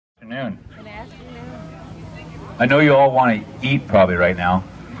afternoon. I know you all want to eat probably right now,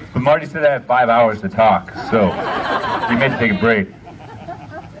 but Marty said I had 5 hours to talk, so we may take a break.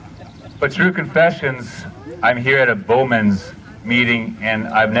 But True Confessions, I'm here at a Bowmen's meeting, and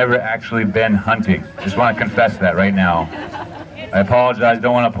I've never actually been hunting. Just want to confess that right now. I apologize,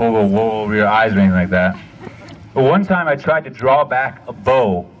 don't want to pull a wool over your eyes or anything like that. But one time I tried to draw back a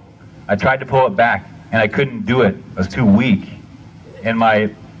bow. I tried to pull it back, and I couldn't do it. I was too weak. And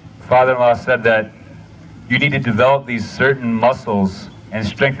my father-in-law said that you need to develop these certain muscles and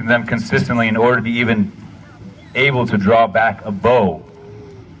strengthen them consistently in order to be even able to draw back a bow.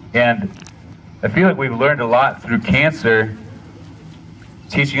 And I feel like we've learned a lot through cancer,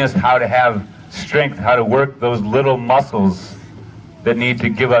 teaching us how to have strength, how to work those little muscles that need to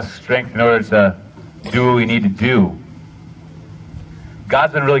give us strength in order to do what we need to do.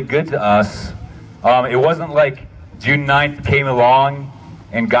 God's been really good to us. It wasn't like June 9th came along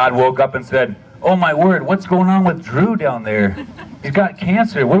and God woke up and said, "Oh my word, what's going on with Drew down there? He's got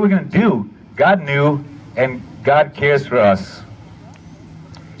cancer. What are we going to do?" God knew, and God cares for us.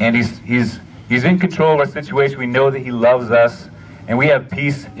 And He's in control of our situation. We know that He loves us, and we have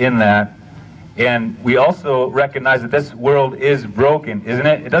peace in that. And we also recognize that this world is broken, isn't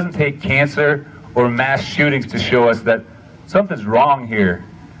it? It doesn't take cancer or mass shootings to show us that something's wrong here.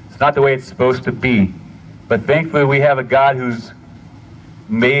 It's not the way it's supposed to be. But thankfully, we have a God who's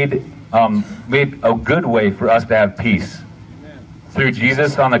made a good way for us to have peace. Through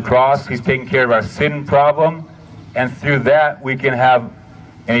Jesus on the cross, He's taken care of our sin problem, and through that we can have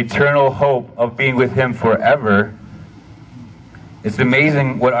an eternal hope of being with Him forever. It's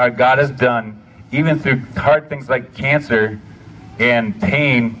amazing what our God has done. Even through hard things like cancer and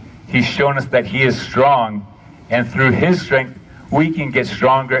pain, He's shown us that He is strong, and through His strength we can get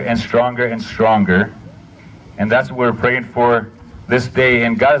stronger and stronger and stronger. And that's what we're praying for this day.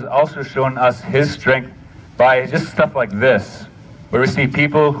 And God has also shown us His strength by just stuff like this, where we see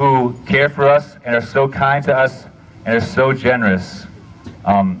people who care for us and are so kind to us and are so generous.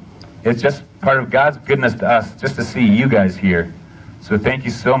 It's just part of God's goodness to us just to see you guys here. So thank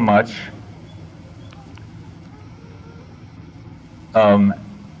you so much.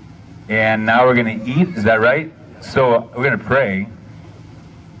 And now we're going to eat, is that right? So we're going to pray.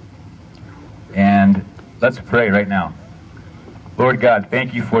 And let's pray right now. Lord God,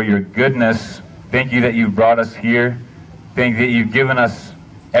 thank you for your goodness. Thank you that you've brought us here. Thank you that you've given us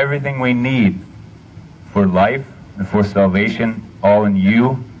everything we need for life and for salvation, all in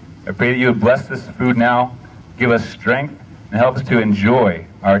you. I pray that you would bless this food now, give us strength, and help us to enjoy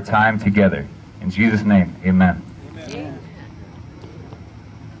our time together. In Jesus' name, amen. Amen.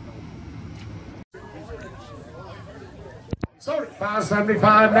 So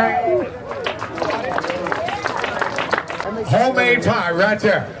 $5.75 now. Homemade pie right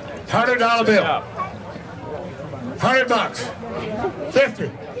there. $100 bill. $100.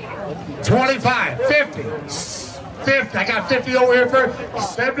 50. 25. 50. 50. I got 50 over here for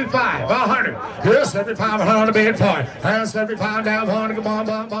 75. 100. Here's 75. 100 big pie. And 75 down. 100. Come on,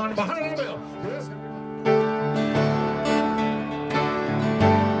 $100 bill.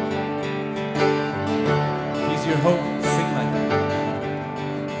 He's your hope. Sing like that.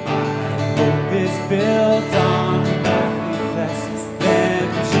 My hope is built on nothing less than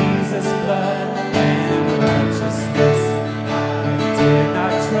Jesus' blood and righteousness. I dare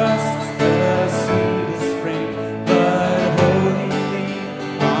not trust the sweetest frame, but wholly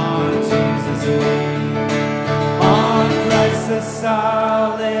lean on Jesus' name. On Christ the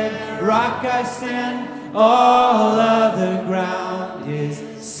solid rock I stand, all other ground is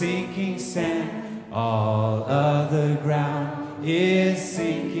sinking sand. All other ground is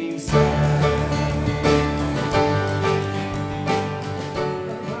sinking sand.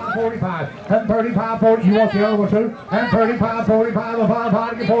 45, and 35, 40, you want the other one too? And 35, 45, a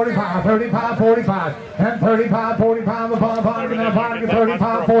bond 45, 35, 45, and 35, 45, a bond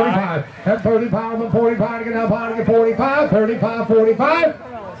 35, 45, and 35, 45, and a bond 45, 35, 45.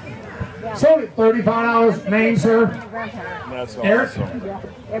 So $35 name, sir? That's awesome. Eric?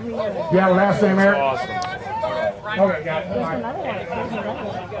 You have a last name, Eric? Awesome. Okay, got it.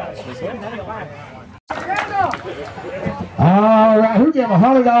 All right, who gave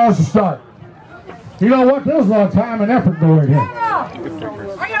 $100 to start? You know what? There's a lot of time and effort going here. I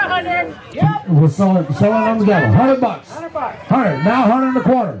got 100. Yep. We're selling them together. $100. 100. Now 100 and a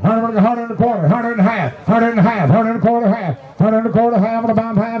quarter. 100 and a quarter. 100 and a half. 100 and a half. 100 and a quarter half. 100 and a quarter, half, and a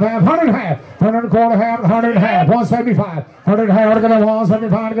pound, half, 100 and a half, 100 and a quarter, half, 100 and a half, 175, 100 and a half,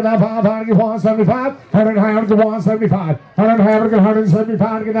 175, get that 500, get 175, 100 and a half, get 175, 100 and a half, get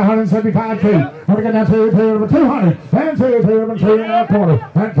 175, get that 175, 2, 100 get that 2, 200, and 2, 2 and a quarter,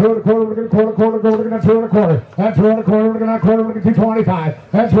 and 2 and a quarter, get a quarter, get that 2 and a quarter, and 2 and a quarter, get that quarter, get 225,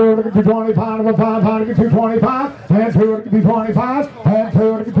 and 2 get 225, and 500, get 225, and 2 get 225, and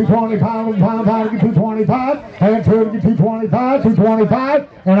 2 get 225, and 500, get 225, and 2 get 225, 225,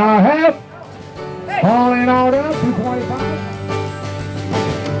 and I have all in all down 225.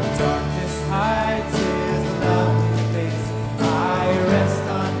 Darkness hides his lovely face. I rest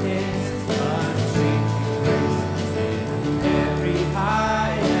on his unchanging grace. In every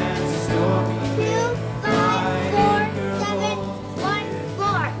high and stormy 2,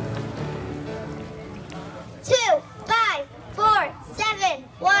 5, 4, 7,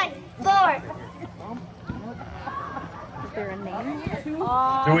 1, 4. Is there a name?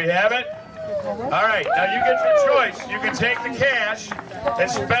 Do we have it? All right, now you get your choice. You can take the cash and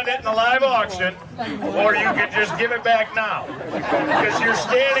spend it in the live auction, or you can just give it back now. Because you're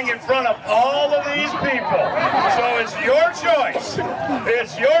standing in front of all of these people. So it's your choice.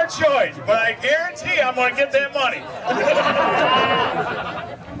 It's your choice. But I guarantee I'm going to get that money.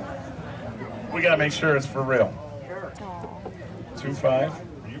 We got to make sure it's for real. 25.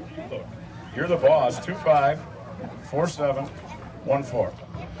 You look. You're the boss. 25, 47, 14.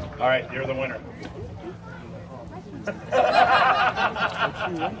 All right, you're the winner.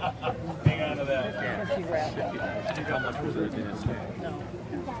 Hang on to that. You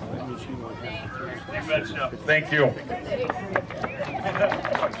betcha. Thank you.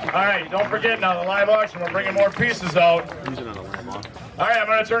 All right, don't forget now the live auction. We're bringing more pieces out. All right, I'm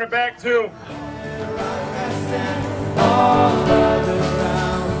going to turn it back to.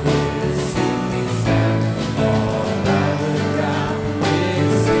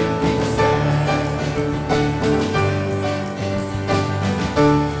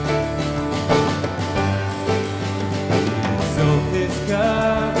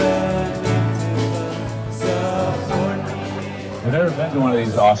 I've never been to one of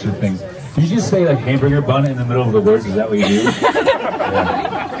these auction things. Do you just say like hamburger bun in the middle of the words? Is that what you do?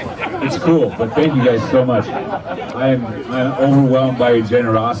 Yeah. It's cool, but thank you guys so much. I'm overwhelmed by your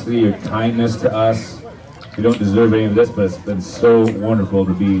generosity, your kindness to us. We don't deserve any of this, but it's been so wonderful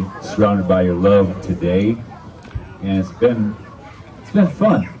to be surrounded by your love today, and it's been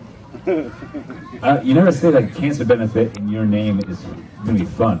fun. You never say that cancer benefit in your name is going to be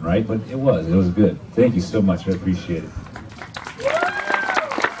fun, right? But it was good. Thank you so much. I appreciate it.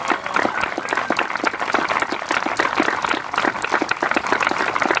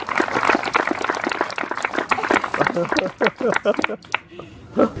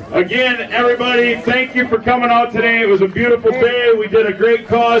 Again, everybody, thank you for coming out today. It was a beautiful day. We did a great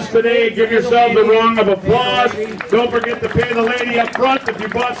cause today. Give yourselves a round of applause. Don't forget to pay the lady up front if you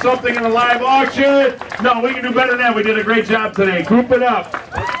bought something in the live auction. No, we can do better than that. We did a great job today. Group it up.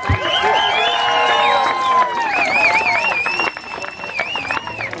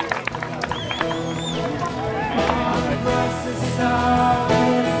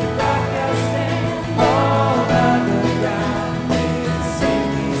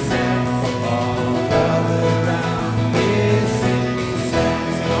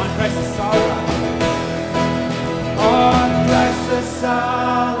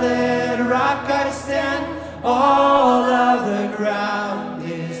 Solid rock I stand, all other ground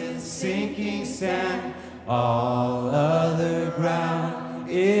is sinking sand, all other ground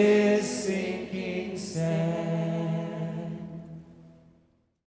is sinking sand.